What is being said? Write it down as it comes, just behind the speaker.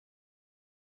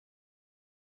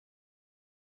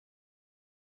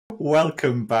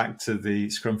Welcome back to the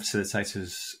Scrum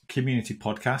Facilitators community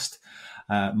podcast.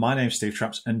 My name is Steve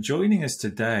Traps, and joining us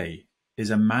today is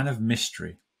a man of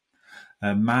mystery,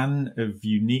 a man of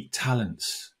unique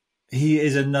talents. He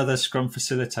is another Scrum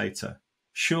Facilitator.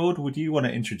 Sjoerd, would you want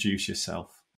to introduce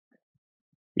yourself?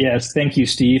 Yes, thank you,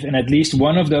 Steve. And at least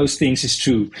one of those things is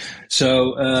true.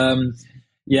 So,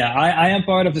 I am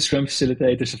part of the Scrum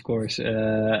Facilitators, of course.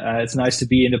 It's nice to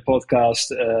be in the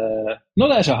podcast,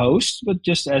 not as a host, but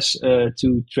just as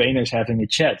two trainers having a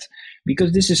chat,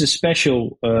 because this is a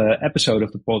special episode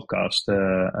of the podcast.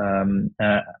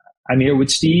 I'm here with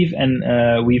Steve,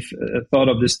 and we've thought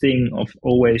of this thing of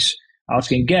always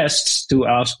asking guests to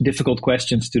ask difficult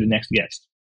questions to the next guest.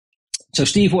 So,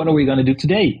 Steve, what are we going to do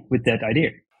today with that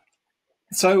idea?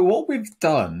 So what we've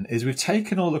done is we've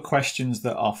taken all the questions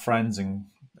that our friends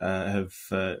have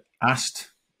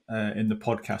asked in the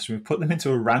podcast, and we've put them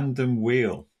into a random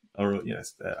wheel, or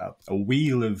a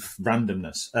wheel of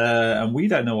randomness. And we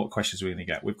don't know what questions we're going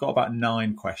to get. We've got about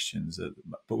 9 questions,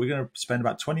 but we're going to spend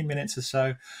about 20 minutes or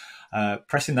so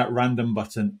pressing that random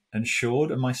button. And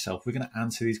Sjoerd and myself, we're going to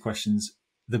answer these questions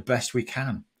the best we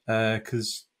can,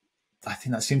 because I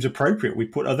think that seems appropriate. We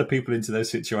put other people into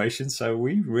those situations, so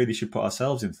we really should put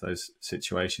ourselves into those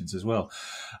situations as well.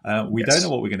 We don't know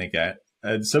what we're going to get,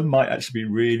 and some might actually be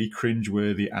really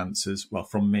cringeworthy answers. Well,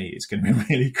 from me, it's going to be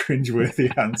really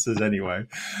cringeworthy answers anyway.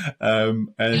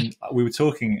 And we were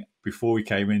talking before we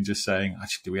came in, just saying,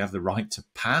 actually, do we have the right to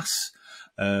pass?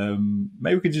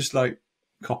 Maybe we could just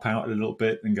cop out a little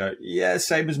bit and go, yeah,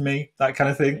 same as me, that kind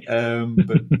of thing.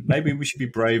 But maybe we should be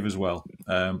brave as well.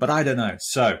 But I don't know.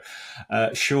 So,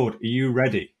 Sjoerd, are you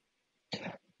ready?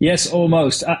 Yes,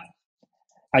 almost.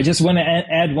 I just want to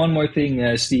add one more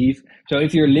thing, Steve. So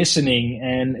if you're listening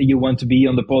and you want to be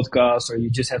on the podcast, or you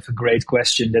just have a great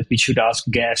question that we should ask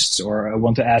guests, or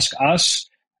want to ask us,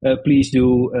 please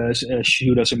do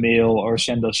shoot us a mail or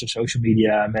send us a social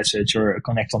media message or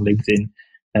connect on LinkedIn.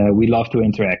 We love to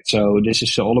interact. So this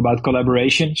is all about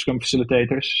collaboration, Scrum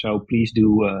Facilitators. So please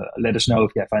do let us know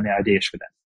if you have any ideas for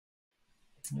that.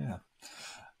 Yeah.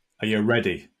 Are you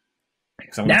ready?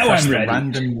 I'm now I'm ready.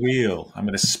 Random wheel. I'm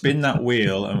going to spin that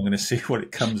wheel, and I'm going to see what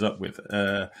it comes up with.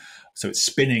 So it's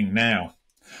spinning now.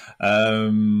 So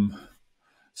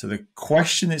the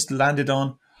question it's landed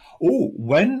on: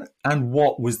 when and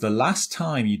what was the last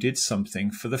time you did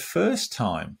something for the first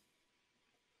time?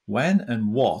 When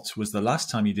and what was the last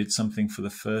time you did something for the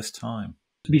first time?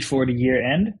 Before the year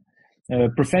end.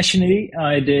 Professionally,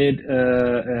 I did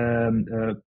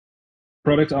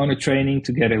product owner training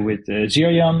together with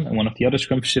Zirjan and one of the other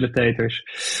Scrum Facilitators.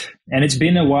 And it's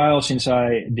been a while since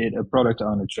I did a product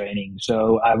owner training.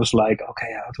 So I was like,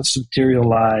 okay, what's the material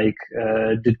like?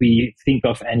 Did we think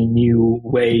of any new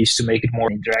ways to make it more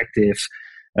interactive?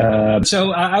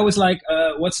 So I was like,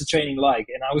 what's the training like?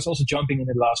 And I was also jumping in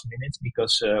the last minute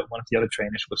because one of the other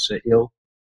trainers was ill.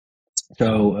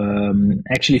 So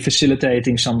actually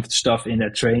facilitating some of the stuff in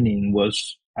that training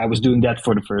I was doing that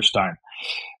for the first time.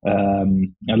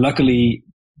 Luckily,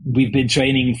 we've been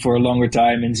training for a longer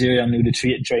time, and Zirjan knew the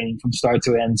training from start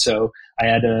to end. So I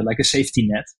had a safety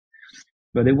net.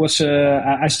 But it was,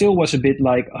 I still was a bit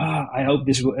like, I hope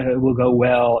this will go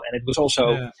well. And it was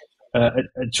also a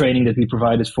training that we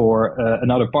provided for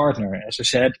another partner. As I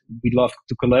said, we love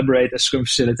to collaborate as Scrum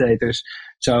Facilitators.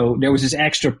 So there was this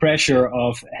extra pressure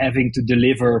of having to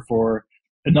deliver for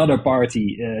another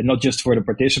party, not just for the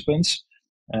participants.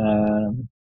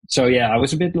 I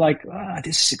was a bit like,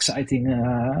 this is exciting.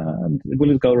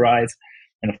 Will it go right?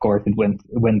 And of course, it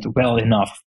went well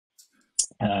enough.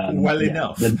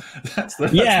 Enough. That's the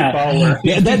bar.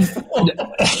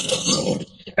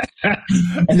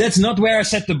 And that's not where I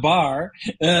set the bar.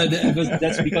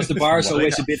 That's because the bar is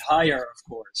always a bit higher, of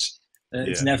course.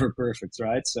 It's never perfect,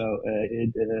 right? So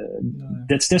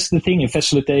that's the thing in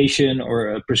facilitation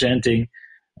or presenting.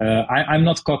 I'm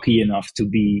not cocky enough to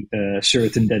be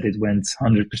certain that it went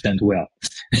 100% well.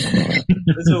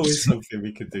 There's always something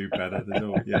we could do better.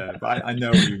 But I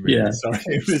know what you mean. Yeah. Sorry,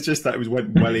 it was just that it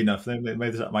went well enough. Maybe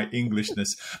that's my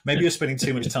Englishness. Maybe you're spending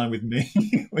too much time with me.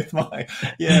 It's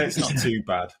not too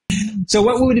bad. So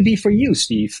what would it be for you,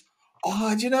 Steve?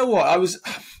 Do you know what? I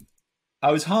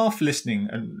was half listening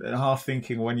and half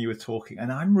thinking when you were talking,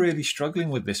 and I'm really struggling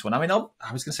with this one. I mean, I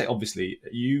was going to say, obviously,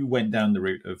 you went down the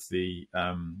route of the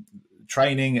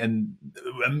training, and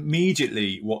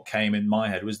immediately what came in my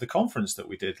head was the conference that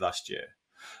we did last year.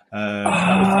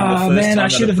 Man, I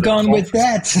should have gone with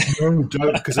that. No,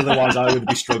 don't, because otherwise I would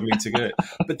be struggling to get it.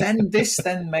 But then this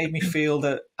made me feel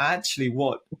that actually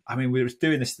we were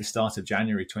doing this at the start of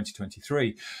January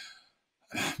 2023.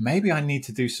 maybe I need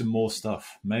to do some more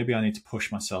stuff. Maybe I need to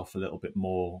push myself a little bit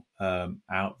more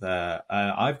out there.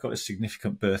 I've got a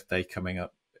significant birthday coming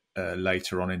up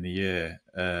later on in the year.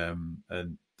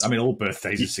 And I mean, all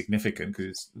birthdays are significant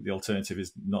because the alternative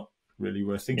is not really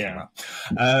worth thinking about.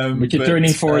 But you're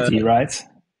turning 40, right?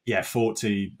 Yeah,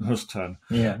 40 plus 10.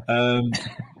 Yeah.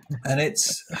 And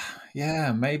it's,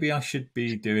 maybe I should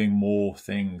be doing more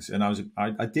things. And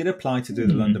I did apply to do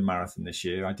the London Marathon this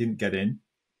year. I didn't get in,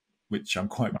 which I'm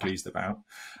quite pleased about.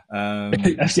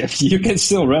 You can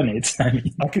still run it. I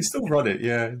mean, I can still run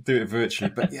it, do it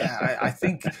virtually. But I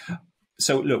think,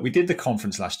 so look, we did the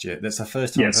conference last year. That's the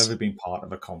first time I've ever been part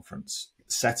of a conference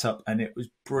set up, and it was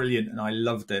brilliant, and I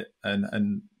loved it.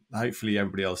 And hopefully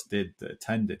everybody else did that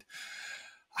attended.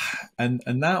 And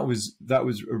that was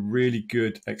a really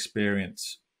good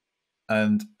experience.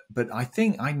 But I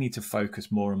think I need to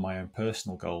focus more on my own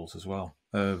personal goals as well,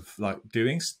 of like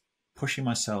pushing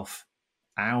myself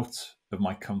out of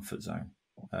my comfort zone,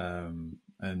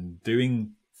 and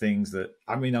doing things that,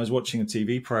 I mean, I was watching a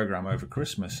TV program over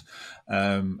Christmas,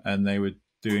 and they were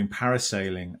doing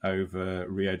parasailing over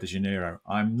Rio de Janeiro.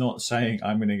 I'm not saying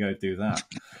I'm going to go do that.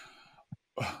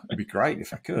 It'd be great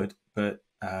if I could, but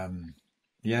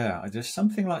just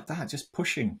something like that, just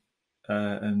pushing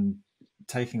and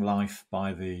taking life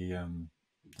by the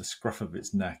scruff of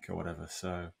its neck or whatever.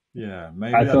 So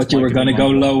maybe I thought you were going to go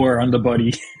lower on the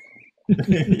body.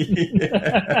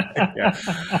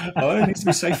 Oh, it needs to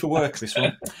be safe for work, this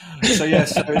one. So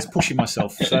it's pushing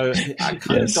myself. So I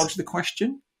kind of dodged the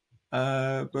question,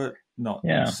 but not.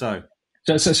 So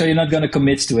you're not going to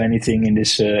commit to anything in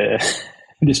this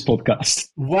this podcast.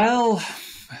 Well,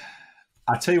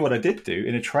 I'll tell you what I did do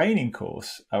in a training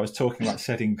course. I was talking about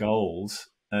setting goals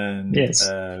and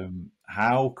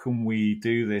how can we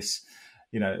do this,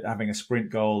 having a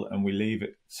sprint goal, and we leave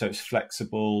it so it's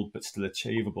flexible but still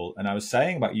achievable. And I was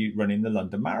saying about you running the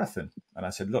London Marathon, and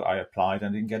I said, look, I applied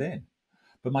and didn't get in,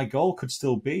 but my goal could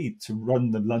still be to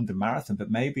run the London Marathon, but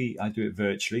maybe I do it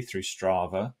virtually through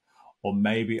Strava, or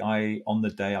maybe on the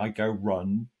day I go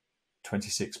run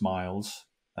 26 miles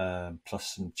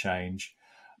plus some change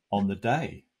on the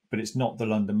day, but it's not the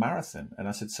London Marathon. And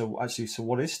I said, so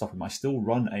what is stopping me? I still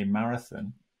run a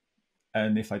marathon.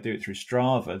 And if I do it through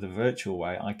Strava, the virtual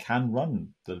way, I can run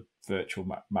the virtual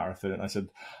marathon. And I said,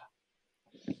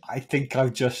 I think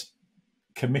I've just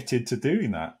committed to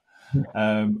doing that.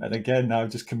 And again, now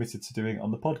I've just committed to doing it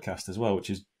on the podcast as well, which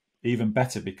is even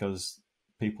better because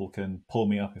people can pull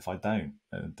me up if I don't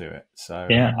do it. So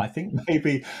I think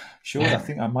maybe, Sjoerd, I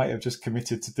think I might have just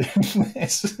committed to doing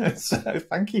this. So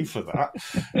thank you for that,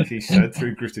 he said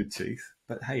through gritted teeth.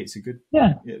 But hey, it's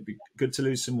it'd be good to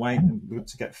lose some weight and good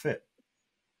to get fit.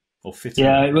 Or fit.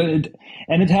 Yeah,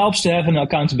 and it helps to have an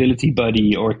accountability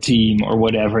buddy or team or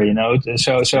whatever,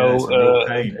 So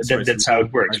that's how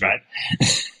it works, right?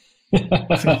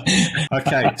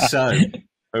 Okay, so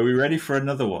are we ready for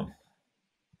another one?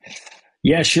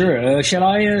 Yeah, sure. Shall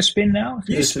I spin now?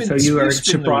 You spin, so you are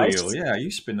surprised. The wheel. Yeah, you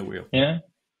spin the wheel. Yeah.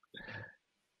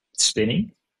 It's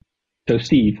spinning. So,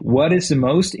 Steve, what is the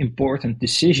most important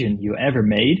decision you ever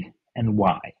made and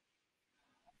why?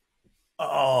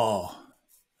 Oh,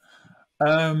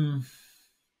 one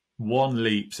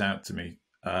leaps out to me,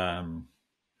 and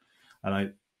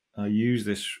I use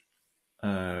this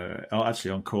actually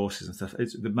on courses and stuff.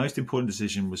 The most important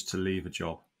decision was to leave a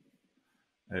job.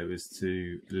 It was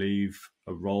to leave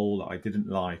a role that I didn't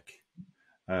like.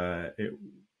 It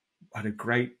had a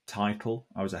great title.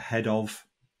 I was a head of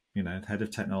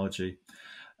technology.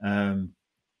 The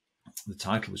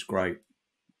title was great.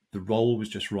 The role was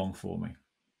just wrong for me.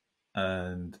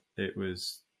 And it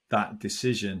was that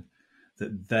decision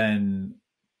that then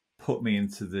put me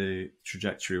into the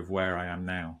trajectory of where I am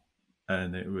now.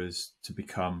 And it was to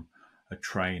become a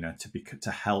trainer,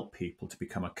 to help people, to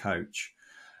become a coach.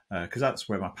 Because that's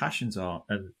where my passions are.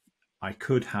 And I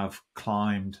could have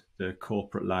climbed the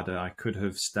corporate ladder. I could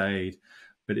have stayed,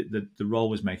 but the role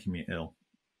was making me ill.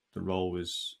 The role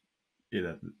was,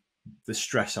 the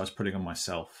stress I was putting on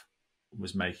myself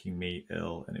was making me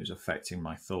ill, and it was affecting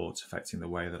my thoughts, affecting the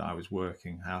way that I was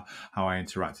working, how I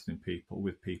interacted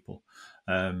with people.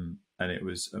 And it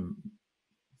was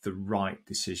the right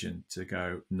decision to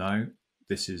go, no,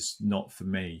 this is not for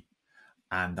me.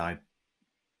 And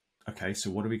okay, so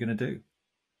what are we going to do?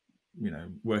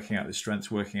 Working out the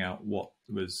strengths, working out what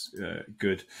was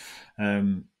good.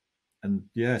 So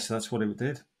that's what it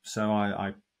did. So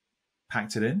I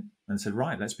packed it in and said,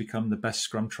 right, let's become the best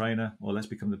Scrum trainer, or let's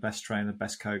become the best trainer,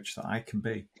 best coach that I can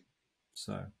be.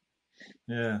 So,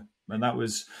 and that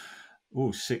was,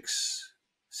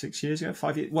 6 years ago,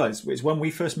 5 years. Well, it's when we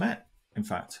first met, in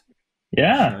fact.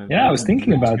 Yeah, So, I was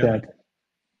thinking about that.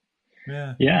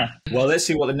 Yeah. Well, let's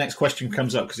see what the next question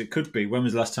comes up, because it could be, when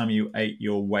was the last time you ate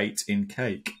your weight in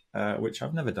cake? Which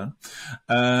I've never done.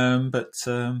 But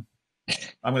I'm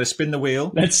going to spin the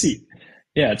wheel. Let's see.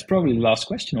 Yeah, it's probably the last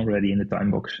question already in the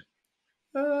time box.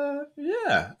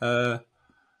 Yeah.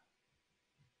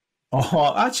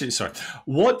 Actually, sorry.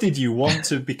 What did you want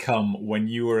to become when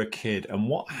you were a kid, and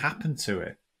what happened to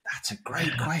it? That's a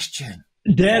great question.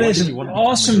 That is an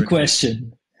awesome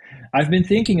question. I've been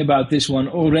thinking about this one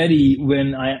already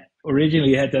when I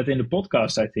originally had that in the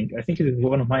podcast, I think. I think it was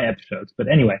one of my episodes. But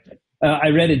anyway, I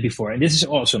read it before, and this is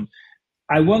awesome.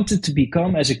 I wanted to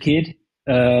become, as a kid,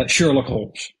 Sherlock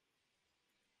Holmes.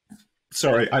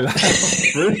 Sorry, I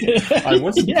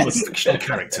wasn't a fictional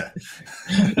character.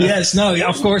 Yes, no,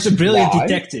 of course, a brilliant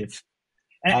detective.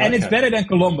 And it's better than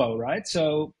Columbo, right?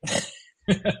 So...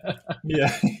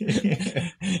 Yeah.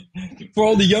 For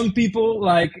all the young people,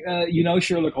 like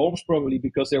Sherlock Holmes, probably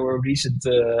because there were recent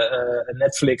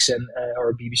Netflix and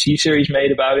or BBC series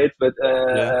made about it. But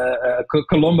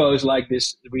Columbo is like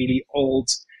this really old,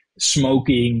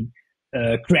 smoking,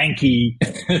 cranky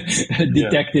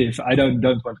detective. I don't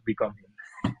want to become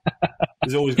him.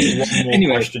 There's always one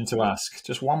more question to ask.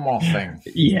 Just one more thing.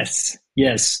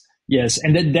 Yes,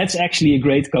 and that's actually a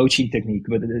great coaching technique,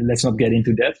 but let's not get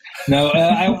into that. No,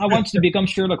 I wanted to become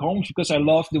Sherlock Holmes because I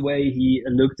loved the way he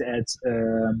looked at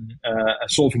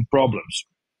solving problems.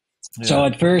 Yeah. So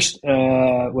at first,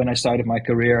 when I started my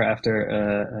career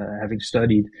after having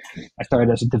studied, I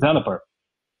started as a developer.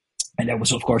 And that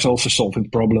was, of course, also solving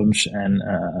problems. And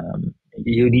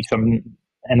you need some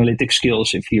analytic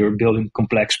skills if you're building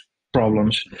complex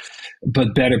problems,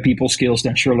 but better people skills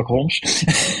than Sherlock Holmes,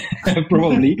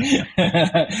 probably,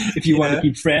 if you want to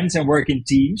keep friends and work in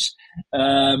teams.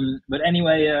 But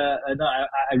anyway, no,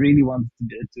 I really wanted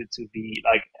to be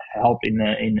like help in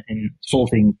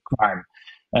solving crime.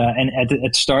 And at the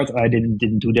start, I didn't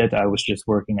do that. I was just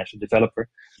working as a developer.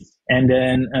 And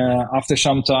then after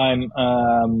some time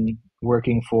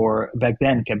working for, back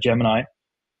then, Capgemini,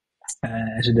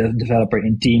 as a developer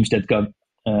in teams that got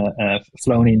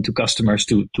flown into customers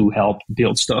to help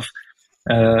build stuff.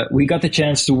 We got the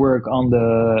chance to work on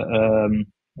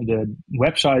the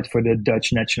website for the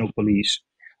Dutch National Police.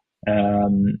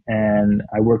 And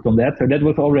I worked on that. So that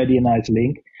was already a nice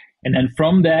link. And then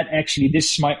from that, actually,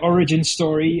 this is my origin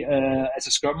story as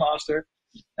a Scrum Master.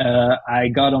 I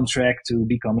got on track to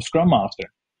become a Scrum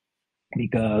Master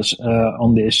because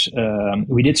on this,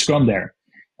 we did Scrum there.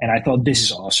 And I thought, this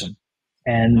is awesome.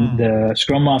 And the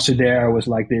Scrum Master there was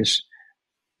like this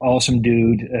awesome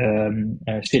dude,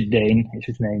 Sid Dane is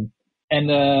his name. And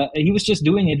he was just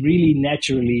doing it really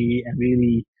naturally and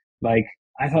really like,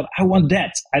 I thought, I want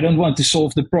that. I don't want to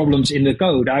solve the problems in the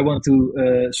code. I want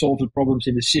to solve the problems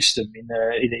in the system, in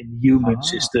the human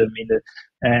system.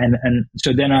 And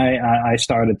so then I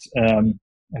started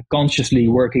consciously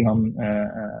working on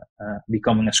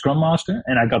becoming a Scrum Master,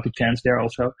 and I got the chance there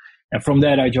also. And from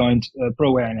that, I joined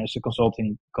ProAwareness, a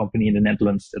consulting company in the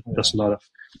Netherlands that does a lot of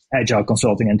agile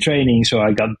consulting and training. So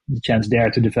I got the chance there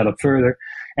to develop further.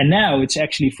 And now it's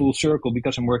actually full circle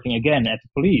because I'm working again at the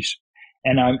police.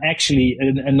 And I'm actually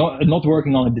not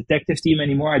working on a detective team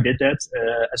anymore. I did that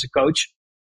as a coach,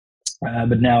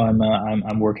 but now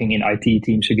I'm working in IT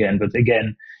teams again. But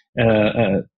again,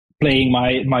 playing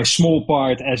my small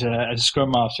part as a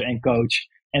Scrum Master and coach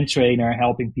and trainer,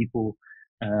 helping people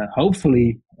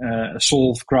hopefully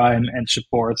solve crime and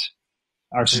support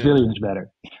our civilians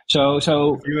better. So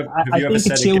I think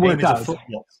it still worked out.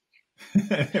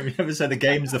 Have you ever said the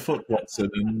game's the foot, Watson,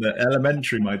 and the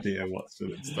elementary, my dear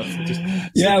Watson, and stuff?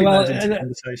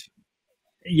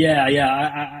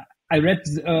 I read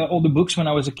all the books when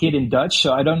I was a kid in Dutch,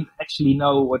 so I don't actually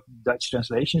know what Dutch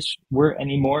translations were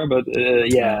anymore. But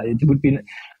it would be.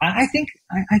 I think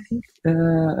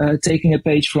taking a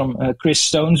page from Chris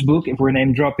Stone's book, if we're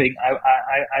name dropping,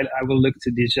 I will look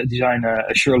to design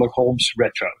a Sherlock Holmes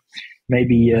retro.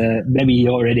 Maybe he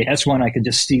already has one. I can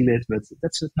just steal it, but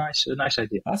that's a nice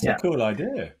idea. That's a cool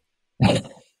idea.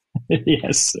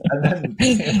 Yes. And then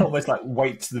it almost like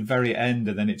wait to the very end,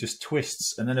 and then it just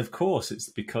twists. And then, of course, it's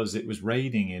because it was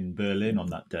raining in Berlin on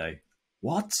that day.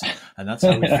 What? And that's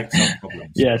how we fix our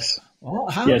problems. Yes.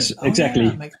 Yes, exactly. Yeah,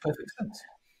 that makes perfect sense.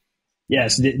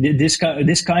 Yes, this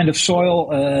kind of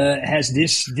soil has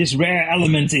this rare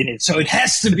element in it, so it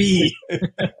has to be.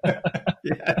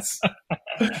 Yes,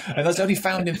 and that's only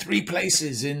found in 3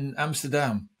 places in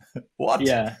Amsterdam. What?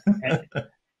 Yeah,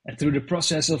 and through the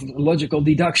process of logical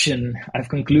deduction, I've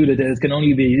concluded that it can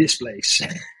only be this place.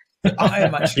 I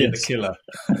am actually the killer.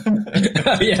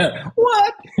 Yeah.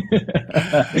 What?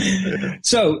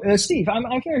 So, Steve, I'm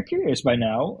very curious by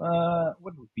now.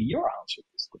 What would be your answer to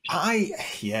this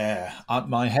question?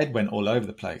 My head went all over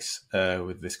the place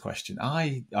with this question.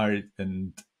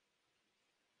 And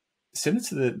similar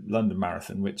to the London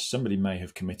Marathon, which somebody may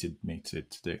have committed me to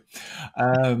do,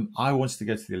 I wanted to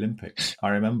go to the Olympics. I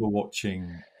remember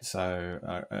watching.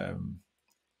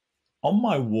 On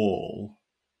my wall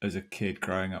as a kid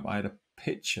growing up, I had a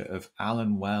picture of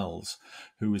Alan Wells,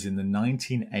 who was in the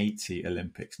 1980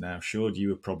 Olympics. Now, Sjoerd, you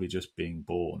were probably just being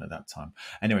born at that time.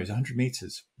 Anyway, he was a 100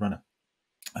 meters runner.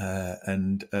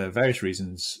 And various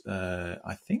reasons,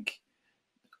 I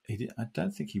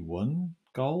don't think he won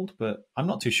gold, but I'm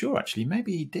not too sure, actually.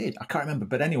 Maybe he did. I can't remember.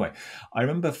 But anyway, I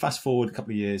remember fast forward a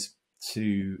couple of years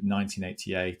to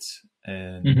 1988,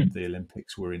 and the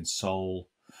Olympics were in Seoul.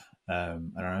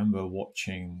 And I remember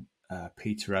watching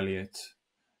Peter Elliott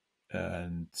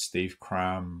and Steve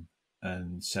Cram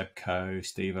and Seb Coe,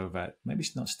 Steve Ovett. Maybe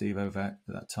it's not Steve Ovett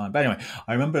at that time. But anyway,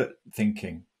 I remember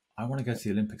thinking, I want to go to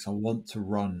the Olympics. I want to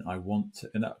run.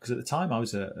 Because at the time I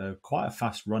was quite a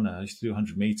fast runner. I used to do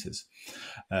 100 meters.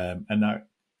 And now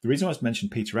the reason I was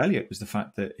mentioned Peter Elliott was the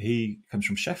fact that he comes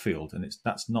from Sheffield, and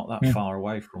that's not that far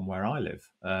away from where I live.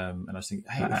 And I was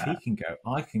thinking, hey, if he can go,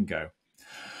 I can go.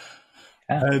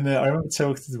 And I remember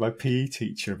talking to my PE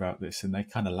teacher about this, and they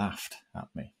kind of laughed at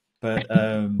me. But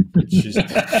which is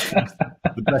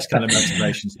the best kind of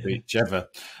motivation speech ever.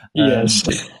 Yes.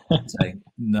 Saying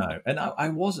no, and I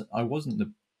was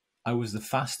the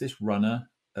fastest runner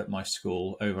at my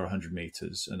school over 100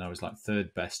 meters, and I was like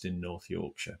third best in North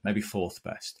Yorkshire, maybe fourth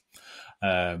best.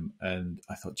 And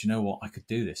I thought, you know what, I could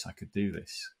do this.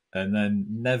 And then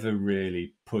never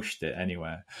really pushed it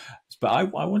anywhere. But I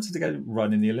wanted to go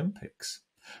run in the Olympics.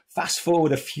 Fast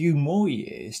forward a few more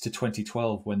years to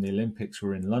 2012 when the Olympics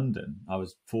were in London. I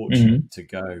was fortunate to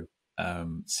go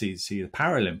see the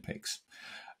Paralympics.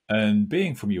 And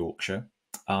being from Yorkshire,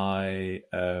 I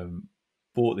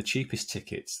bought the cheapest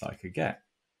tickets that I could get.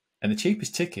 And the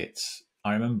cheapest tickets,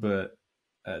 I remember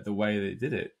the way they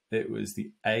did it. It was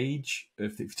the age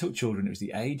of, if you took children, it was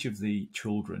the age of the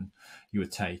children you were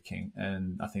taking,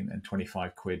 and I think then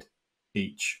 25 quid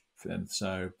each. And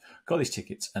so got these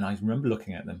tickets, and I remember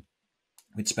looking at them.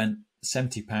 We'd spent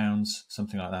 £70,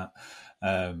 something like that,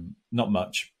 not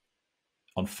much,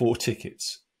 on 4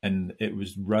 tickets. And it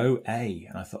was row A.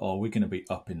 And I thought, oh, we're going to be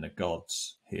up in the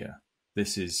gods here.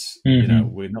 This is, we're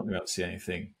not going to be able to see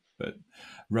anything. But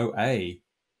row A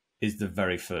is the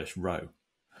very first row.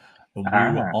 And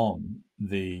we were on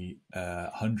the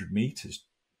 100 meters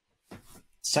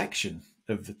section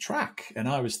of the track. And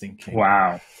I was thinking,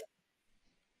 wow.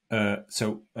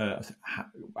 So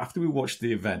after we watched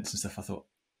the events and stuff, I thought,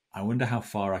 I wonder how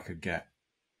far I could get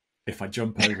if I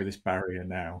jump over this barrier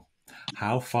now.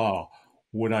 How far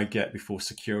would I get before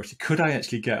security? Could I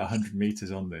actually get 100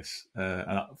 meters on this?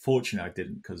 And fortunately, I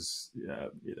didn't, because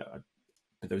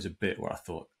but there was a bit where I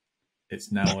thought, it's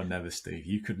now or never, Steve.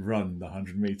 You could run the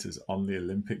 100 meters on the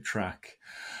Olympic track.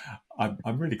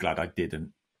 I'm really glad I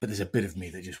didn't, but there's a bit of me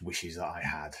that just wishes that I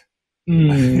had. I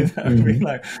mean,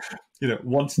 like,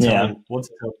 want to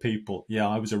tell people,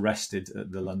 I was arrested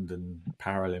at the London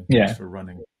Paralympics for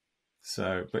running.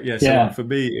 So, but for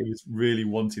me, it was really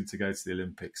wanting to go to the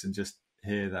Olympics and just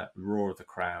hear that roar of the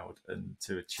crowd and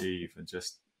to achieve and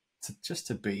just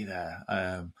to be there.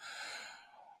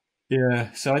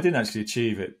 So I didn't actually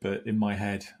achieve it, but in my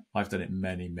head, I've done it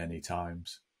many, many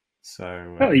times.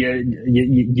 So,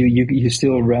 you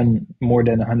still run more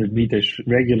than 100 meters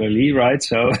regularly, right?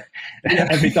 So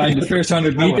every time the first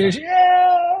 100 meters,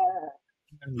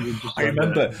 I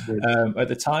remember at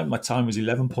the time, my time was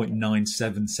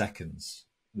 11.97 seconds.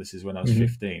 This is when I was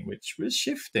 15, which was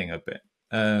shifting a bit.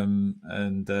 I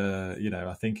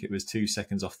think it was 2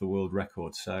 seconds off the world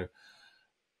record. So,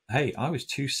 hey, I was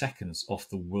 2 seconds off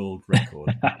the world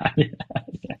record.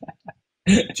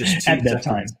 Just 2 at that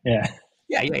seconds.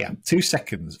 time, 2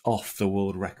 seconds off the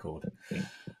world record.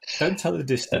 Don't tell the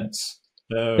distance.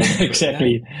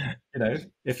 Exactly.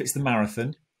 If it's the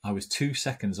marathon, I was 2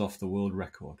 seconds off the world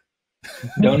record.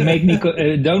 Don't make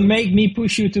me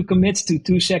push you to commit to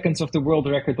 2 seconds of the world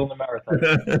record on the marathon.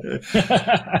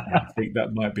 I think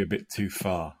that might be a bit too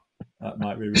far. That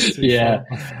might be a bit too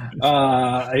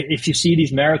far. If you see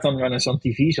these marathon runners on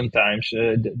TV sometimes,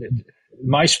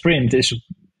 my sprint is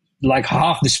like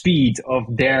half the speed of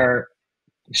their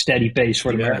steady pace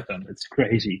for the marathon. It's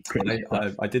crazy.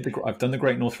 I've done the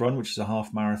Great North Run, which is a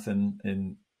half marathon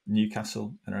in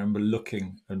Newcastle, and I remember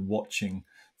looking and watching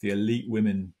the elite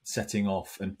women setting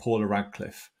off, and Paula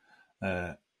Radcliffe.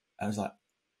 I was like,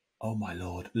 oh my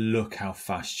Lord, look how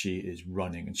fast she is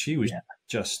running. And she was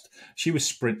she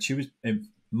was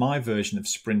my version of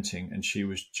sprinting, and she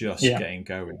was just getting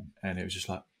going, and it was just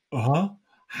like,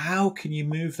 how can you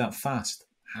move that fast?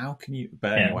 How can you?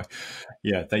 But anyway,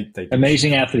 they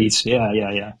amazing athletes.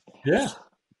 Yeah.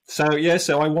 So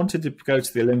I wanted to go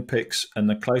to the Olympics, and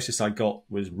the closest I got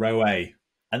was row A,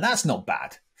 and that's not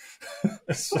bad.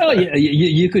 Well,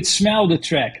 you could smell the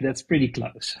track. That's pretty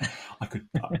close. I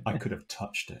could have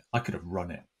touched it. I could have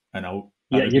run it, and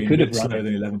you could have run slower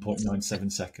than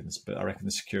 11.97 seconds. But I reckon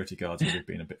the security guards would have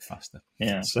been a bit faster.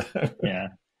 Yeah,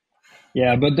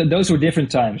 yeah. But those were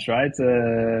different times, right?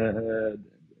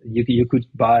 You could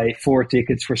buy 4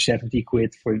 tickets for 70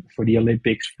 quid for the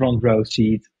Olympics, front row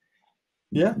seat.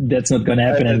 Yeah, that's not going to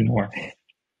happen anymore.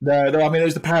 No, I mean, it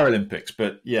was the Paralympics,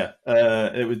 but they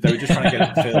were just trying to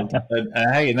get it filled,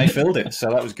 and they filled it, so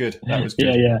that was good. That was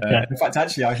good. Yeah. In fact,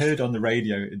 actually, I heard on the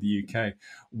radio in the UK,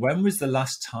 when was the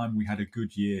last time we had a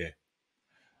good year?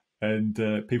 And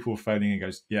people were phoning and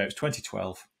goes, yeah, it was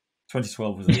 2012.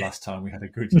 2012 was the last time we had a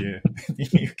good year in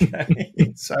the UK.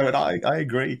 So, and I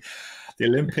agree. The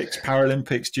Olympics,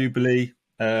 Paralympics, Jubilee.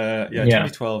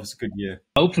 2012 is a good year.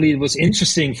 Hopefully it was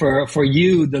interesting for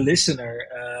you, the listener.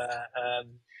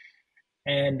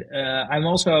 And I'm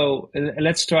also,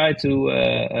 let's try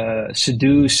to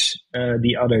seduce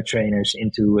the other trainers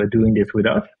into doing this with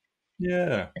us.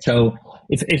 Yeah. So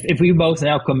if we both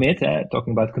now commit,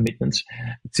 talking about commitments,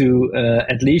 to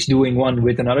at least doing one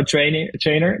with another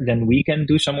trainer, then we can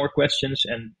do some more questions,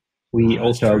 and we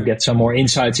also get some more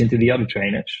insights into the other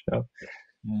trainers. So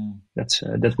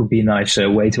that would be a nice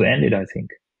way to end it, I think.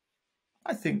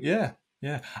 I think, yeah.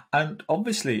 And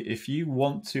obviously, if you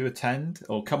want to attend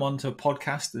or come on to a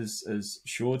podcast, as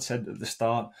Sjoerd said at the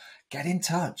start, get in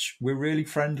touch. We're really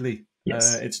friendly.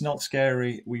 Yes. It's not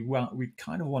scary. We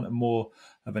kind of want a more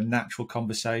of a natural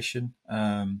conversation,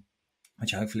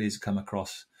 which hopefully has come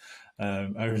across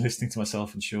over listening to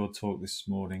myself and Sjoerd talk this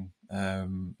morning,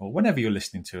 or whenever you're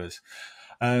listening to us.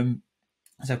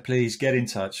 So please get in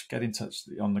touch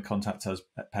on the contact us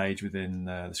page within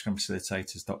the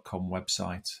scrumfacilitators.com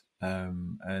website.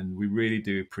 And we really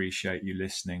do appreciate you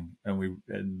listening, and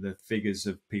the figures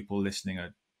of people listening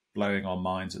are blowing our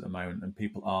minds at the moment, and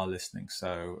people are listening.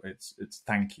 So it's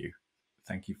thank you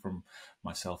from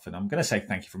myself, and I'm going to say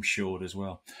thank you from Sjoerd as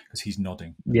well, because he's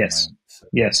nodding. Yes.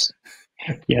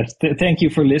 Thank you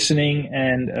for listening,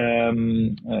 and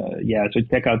so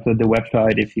check out the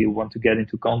website if you want to get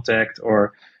into contact,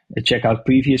 or check out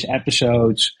previous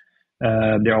episodes.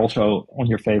 They're also on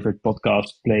your favorite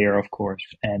podcast player, of course.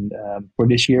 And for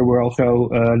this year, we're also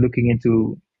looking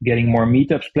into getting more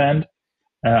meetups planned.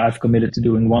 I've committed to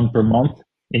doing one per month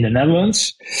in the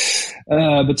Netherlands,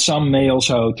 but some may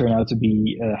also turn out to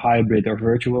be hybrid or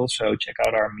virtual. So check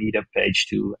out our meetup page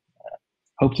too.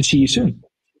 Hope to see you soon.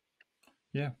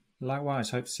 Yeah, likewise.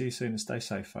 Hope to see you soon, and stay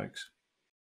safe, folks.